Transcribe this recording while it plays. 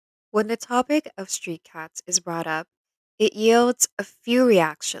When the topic of street cats is brought up, it yields a few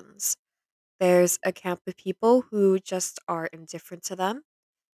reactions. There's a camp of people who just are indifferent to them,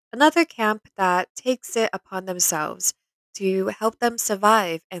 another camp that takes it upon themselves to help them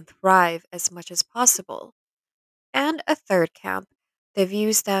survive and thrive as much as possible, and a third camp that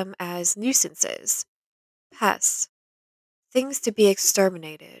views them as nuisances, pests, things to be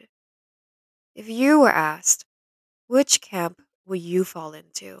exterminated. If you were asked, which camp will you fall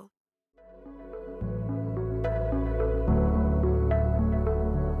into?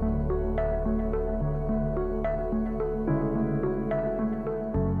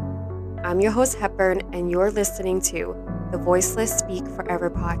 I'm your host, Hepburn, and you're listening to the Voiceless Speak Forever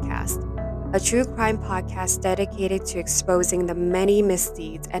podcast, a true crime podcast dedicated to exposing the many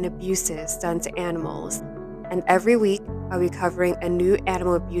misdeeds and abuses done to animals. And every week, I'll be covering a new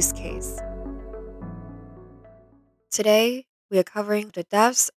animal abuse case. Today, we are covering the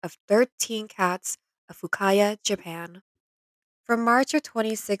deaths of 13 cats of Fukaya, Japan. From March of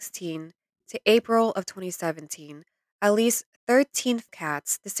 2016 to April of 2017, at least 13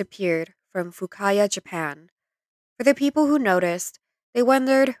 cats disappeared from Fukaya, Japan. For the people who noticed, they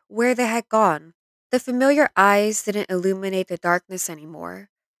wondered where they had gone. The familiar eyes didn't illuminate the darkness anymore.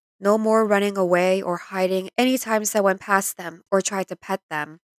 No more running away or hiding anytime someone passed them or tried to pet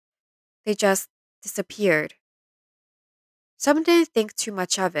them. They just disappeared. Some didn't think too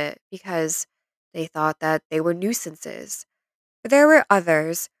much of it because they thought that they were nuisances. But there were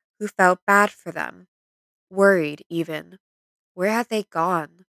others who felt bad for them, worried even. Where had they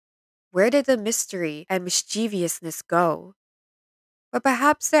gone? Where did the mystery and mischievousness go? But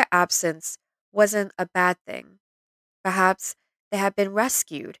perhaps their absence wasn't a bad thing. Perhaps they had been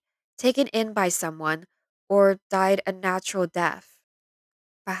rescued, taken in by someone, or died a natural death.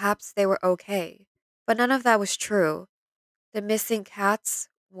 Perhaps they were okay. But none of that was true. The missing cats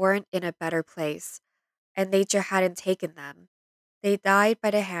weren't in a better place, and nature hadn't taken them. They died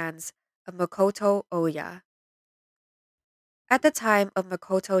by the hands of Makoto Oya. At the time of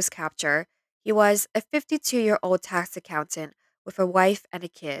Makoto's capture, he was a 52-year-old tax accountant with a wife and a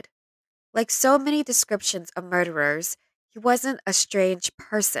kid. Like so many descriptions of murderers, he wasn't a strange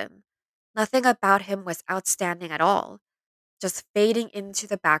person. Nothing about him was outstanding at all, just fading into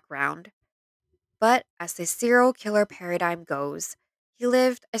the background. But as the serial killer paradigm goes, he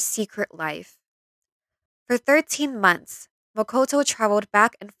lived a secret life. For 13 months, Makoto traveled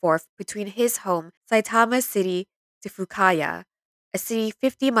back and forth between his home, Saitama City, to Fukaya, a city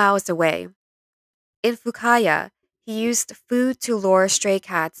 50 miles away. In Fukaya, he used food to lure stray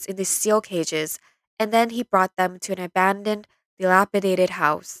cats into steel cages, and then he brought them to an abandoned, dilapidated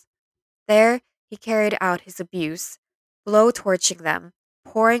house. There, he carried out his abuse, blow-torching them,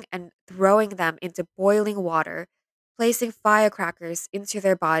 pouring and throwing them into boiling water, placing firecrackers into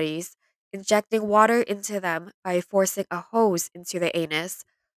their bodies, injecting water into them by forcing a hose into their anus,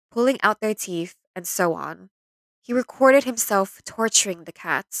 pulling out their teeth, and so on. He recorded himself torturing the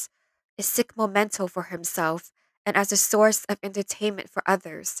cats, a sick memento for himself and as a source of entertainment for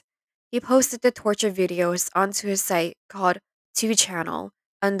others. He posted the torture videos onto his site called 2channel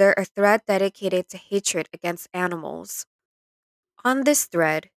under a thread dedicated to hatred against animals. On this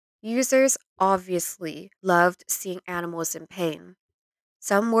thread, users obviously loved seeing animals in pain.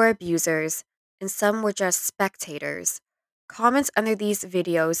 Some were abusers, and some were just spectators. Comments under these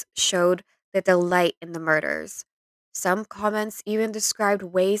videos showed the delight in the murders. Some comments even described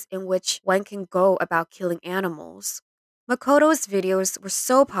ways in which one can go about killing animals. Makoto's videos were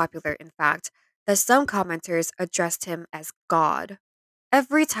so popular, in fact, that some commenters addressed him as God.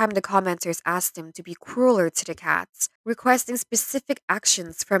 Every time the commenters asked him to be crueler to the cats, requesting specific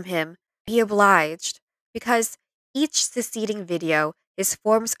actions from him, he obliged, because each succeeding video, his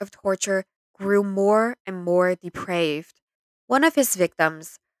forms of torture grew more and more depraved. One of his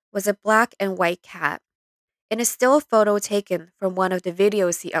victims was a black and white cat. In a still photo taken from one of the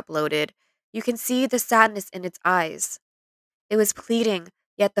videos he uploaded, you can see the sadness in its eyes. It was pleading,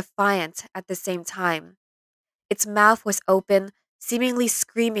 yet defiant at the same time. Its mouth was open, seemingly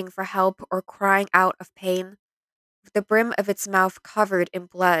screaming for help or crying out of pain, with the brim of its mouth covered in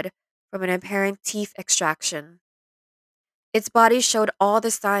blood from an apparent teeth extraction. Its body showed all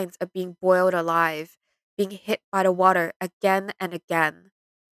the signs of being boiled alive, being hit by the water again and again.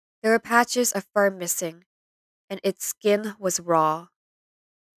 There were patches of fur missing, and its skin was raw.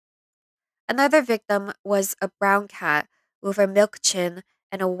 Another victim was a brown cat with a milk chin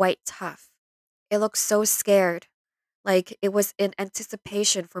and a white tuft. It looked so scared, like it was in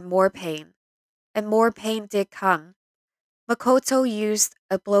anticipation for more pain. And more pain did come. Makoto used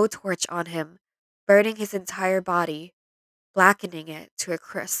a blowtorch on him, burning his entire body. blackening it to a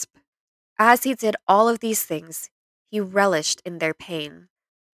crisp. As he did all of these things, he relished in their pain.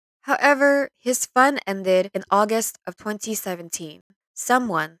 However, his fun ended in August of 2017.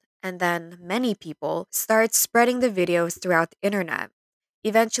 Someone, and then many people, started spreading the videos throughout the internet,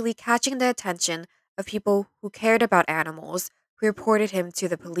 eventually catching the attention of people who cared about animals who reported him to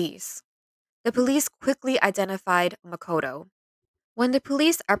the police. The police quickly identified Makoto. When the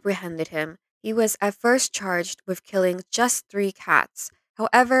police apprehended him, he was at first charged with killing just 3 cats.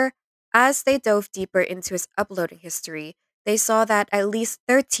 However, as they dove deeper into his uploading history, they saw that at least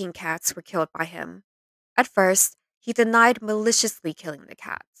 13 cats were killed by him. At first, he denied maliciously killing the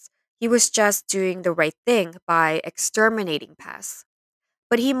cats. He was just doing the right thing by exterminating pests.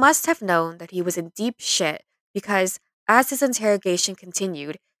 But he must have known that he was in deep shit because, as his interrogation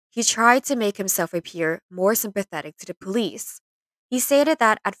continued, he tried to make himself appear more sympathetic to the police. He stated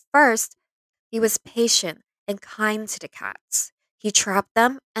that at first, he was patient and kind to the cats. He trapped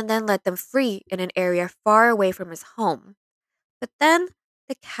them and then let them free in an area far away from his home. But then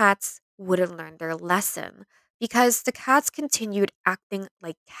the cats wouldn't learn their lesson because the cats continued acting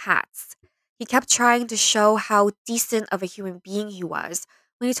like cats. He kept trying to show how decent of a human being he was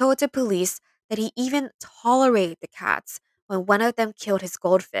when he told the police that he even tolerated the cats when one of them killed his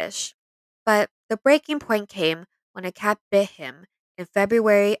goldfish. But the breaking point came when a cat bit him in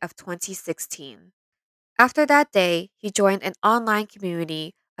February of 2016. After that day, he joined an online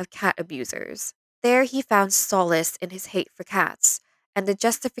community of cat abusers. There, he found solace in his hate for cats and the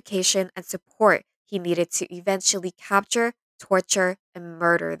justification and support he needed to eventually capture, torture, and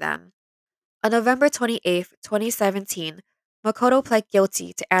murder them. On November 28, 2017, Makoto pled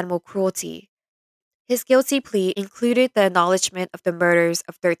guilty to animal cruelty. His guilty plea included the acknowledgement of the murders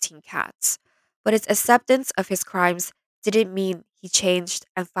of 13 cats, but his acceptance of his crimes didn't mean he changed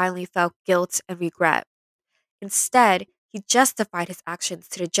and finally felt guilt and regret. Instead, he justified his actions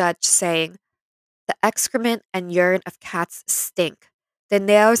to the judge, saying, "The excrement and urine of cats stink. The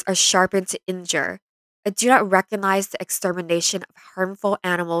nails are sharpened to injure. I do not recognize the extermination of harmful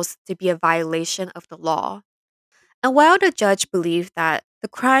animals to be a violation of the law." And while the judge believed that the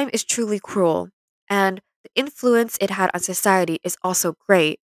crime is truly cruel and the influence it had on society is also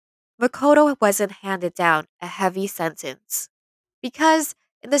great, Makoto wasn't handed down a heavy sentence. Because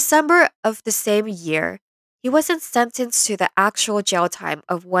in December of the same year, he wasn't sentenced to the actual jail time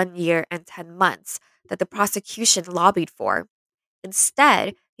of 1 year and 10 months that the prosecution lobbied for.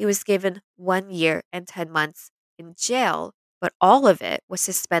 Instead, he was given 1 year and 10 months in jail, but all of it was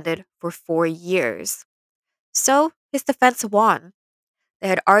suspended for 4 years. So his defense won. They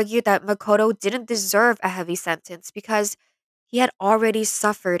had argued that Makoto didn't deserve a heavy sentence because he had already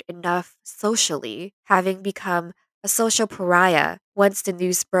suffered enough socially, having become a social pariah once the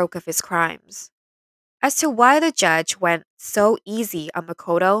news broke of his crimes. As to why the judge went so easy on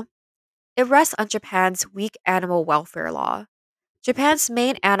Makoto, it rests on Japan's weak animal welfare law. Japan's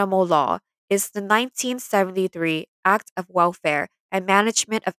main animal law is the 1973 Act of Welfare and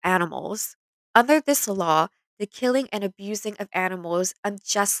Management of Animals. Under this law, the killing and abusing of animals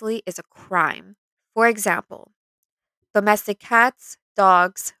unjustly is a crime. For example, domestic cats,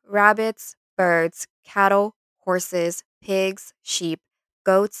 dogs, rabbits, birds, cattle, horses, pigs, sheep,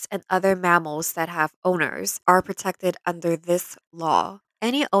 goats, and other mammals that have owners are protected under this law.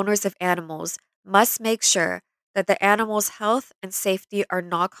 Any owners of animals must make sure that the animal's health and safety are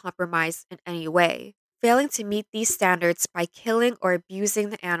not compromised in any way. Failing to meet these standards by killing or abusing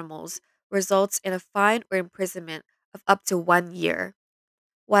the animals results in a fine or imprisonment of up to 1 year,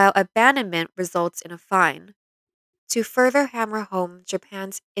 while abandonment results in a fine. To further hammer home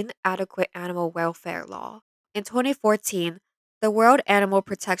Japan's inadequate animal welfare law, in 2014, the World Animal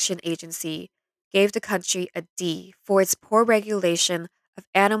Protection Agency gave the country a D for its poor regulation of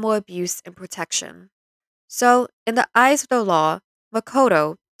animal abuse and protection. So, in the eyes of the law,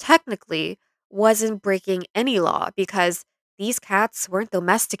 Makoto technically wasn't breaking any law because these cats weren't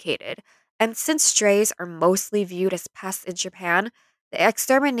domesticated. And since strays are mostly viewed as pests in Japan, the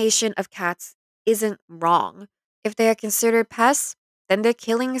extermination of cats isn't wrong. If they are considered pests, then their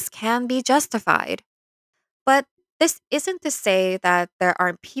killings can be justified. But this isn't to say that there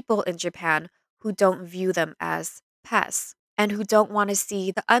aren't people in Japan who don't view them as pests and who don't want to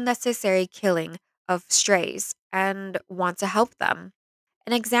see the unnecessary killing of strays and want to help them.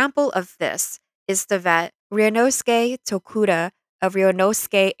 An example of this is the vet Ryunosuke Tokuda of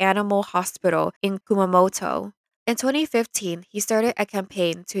Ryunosuke Animal Hospital in Kumamoto. In 2015, he started a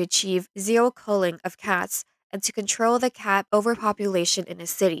campaign to achieve zero culling of cats and to control the cat overpopulation in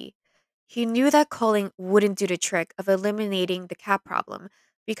his city. He knew that culling wouldn't do the trick of eliminating the cat problem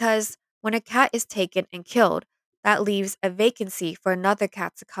because when a cat is taken and killed, That leaves a vacancy for another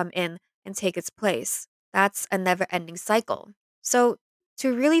cat to come in and take its place. That's a never ending cycle. So,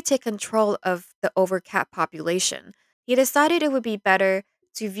 to really take control of the overcat population, he decided it would be better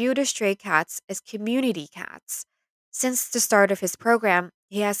to view the stray cats as community cats. Since the start of his program,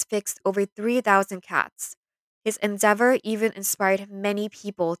 he has fixed over 3,000 cats. His endeavor even inspired many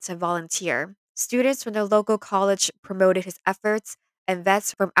people to volunteer. Students from the local college promoted his efforts, and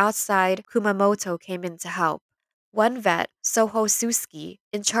vets from outside Kumamoto came in to help. One vet, Soho Suski,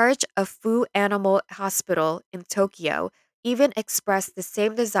 in charge of Fu Animal Hospital in Tokyo, even expressed the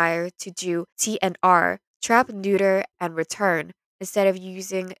same desire to do TNR, trap, neuter, and return, instead of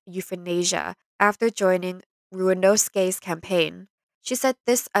using euthanasia after joining Ruinosuke's campaign. She said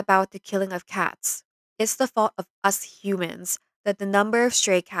this about the killing of cats. It's the fault of us humans that the number of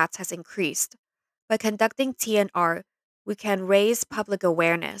stray cats has increased. By conducting TNR, we can raise public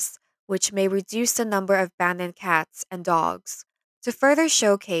awareness, which may reduce the number of abandoned cats and dogs. To further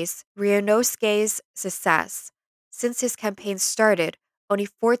showcase Ryunosuke's success, since his campaign started, only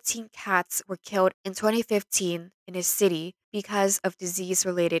 14 cats were killed in 2015 in his city because of disease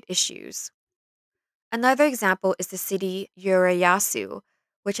related issues. Another example is the city Urayasu,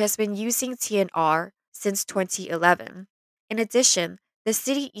 which has been using TNR since 2011. In addition, the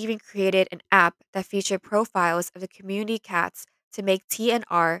city even created an app that featured profiles of the community cats to make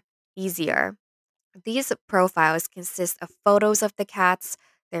TNR easier. These profiles consist of photos of the cats,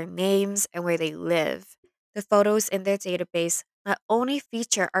 their names, and where they live. The photos in their database not only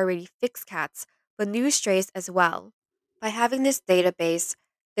feature already fixed cats, but new strays as well. By having this database,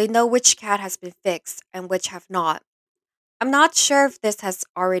 they know which cat has been fixed and which have not. I'm not sure if this has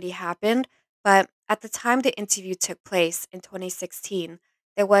already happened, but at the time the interview took place in 2016,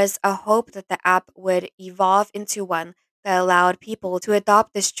 there was a hope that the app would evolve into one that allowed people to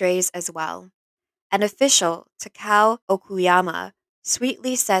adopt the strays as well. An official, Takao Okuyama,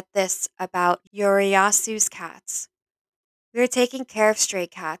 sweetly said this about Yoriyasu's cats. We are taking care of stray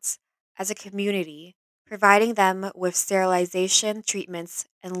cats as a community, providing them with sterilization treatments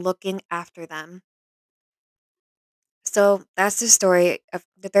and looking after them. So that's the story of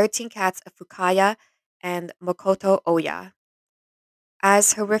the 13 cats of Fukaya and Makoto Oya.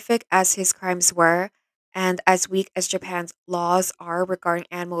 As horrific as his crimes were, and as weak as Japan's laws are regarding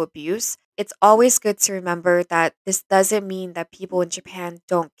animal abuse, it's always good to remember that this doesn't mean that people in Japan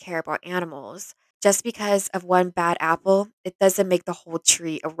don't care about animals. Just because of one bad apple, it doesn't make the whole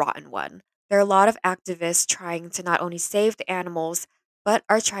tree a rotten one. There are a lot of activists trying to not only save the animals, but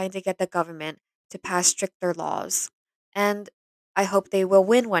are trying to get the government to pass stricter laws. And I hope they will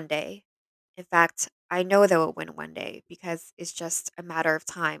win one day. In fact, I know they will win one day because it's just a matter of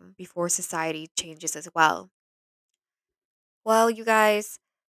time before society changes as well. Well, you guys,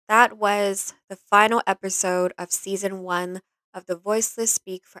 that was the final episode of season one of the Voiceless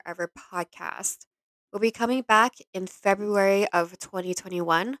Speak Forever podcast. We'll be coming back in February of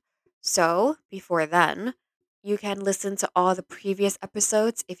 2021. So, before then, you can listen to all the previous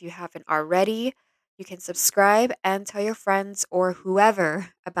episodes if you haven't already. You can subscribe and tell your friends or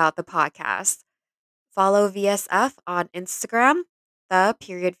whoever about the podcast. Follow VSF on Instagram, the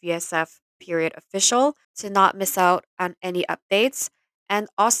period VSF period official, to not miss out on any updates. And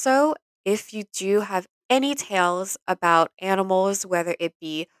also, if you do have any tales about animals, whether it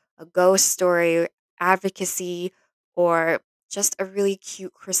be a ghost story, advocacy, or just a really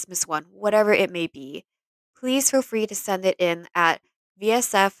cute Christmas one, whatever it may be, please feel free to send it in at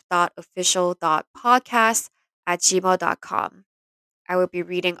vsf.official.podcast@gmail.com. I will be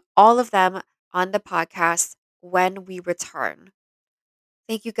reading all of them on the podcast when we return.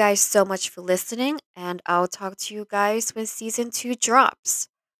 Thank you guys so much for listening, and I'll talk to you guys when season two drops.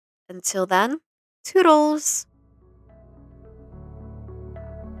 Until then, toodles!